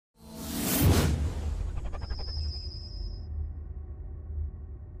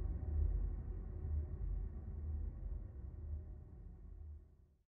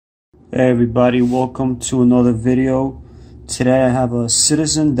Hey everybody, welcome to another video. Today I have a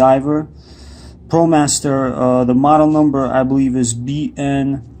Citizen Diver Promaster. The model number I believe is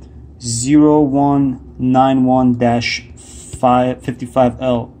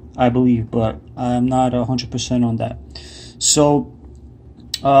BN0151-55L, I believe, but I'm not 100% on that. So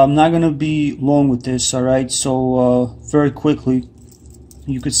I'm not gonna be long with this, alright? So very quickly,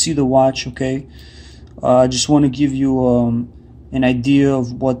 you could see the watch, okay? I just want to give you an idea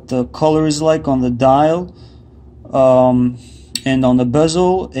of what the color is like on the dial and on the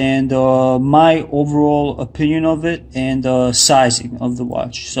bezel, and my overall opinion of it, and sizing of the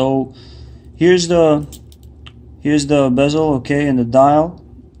watch. So here's the bezel, okay, and the dial.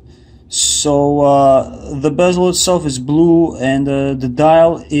 So the bezel itself is blue, and the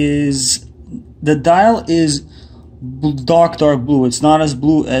dial is dark blue. It's not as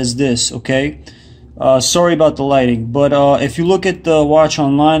blue as this, okay? Sorry about the lighting, but if you look at the watch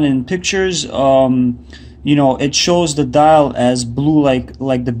online in pictures, you know, it shows the dial as blue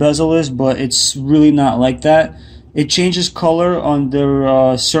like the bezel is, but it's really not like that. It changes color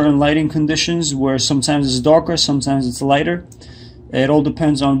under certain lighting conditions, where sometimes it's darker, sometimes it's lighter. It all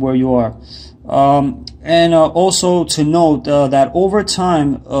depends on where you are. And also to note that over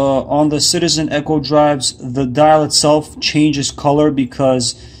time on the Citizen Echo drives, the dial itself changes color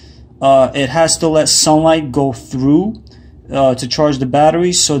because it has to let sunlight go through to charge the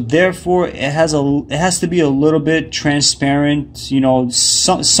battery. So therefore it has to be a little bit transparent, you know,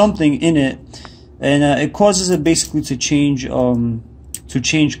 something in it, and it causes it basically to change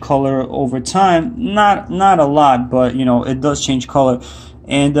color over time. Not a lot, but you know, it does change color.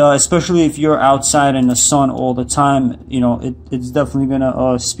 And especially if you're outside in the sun all the time, you know, it's definitely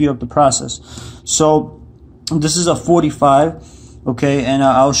gonna speed up the process. So this is a 45, okay, and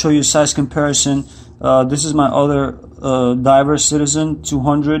I'll show you a size comparison. This is my other Diver Citizen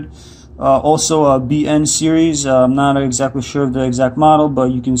 200, also a BN series. I'm not exactly sure of the exact model,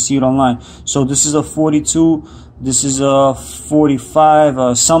 but you can see it online. So this is a 42, this is a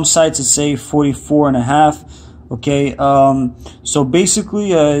 45, some sites it say 44.5. Okay, so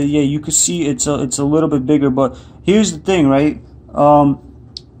basically, yeah, you can see it's a little bit bigger. But here's the thing, right? From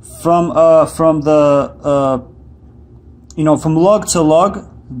the you know, from lug to lug,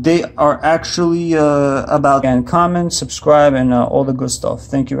 they are actually about. And comment, subscribe, and all the good stuff.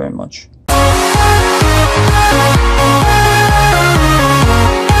 Thank you very much.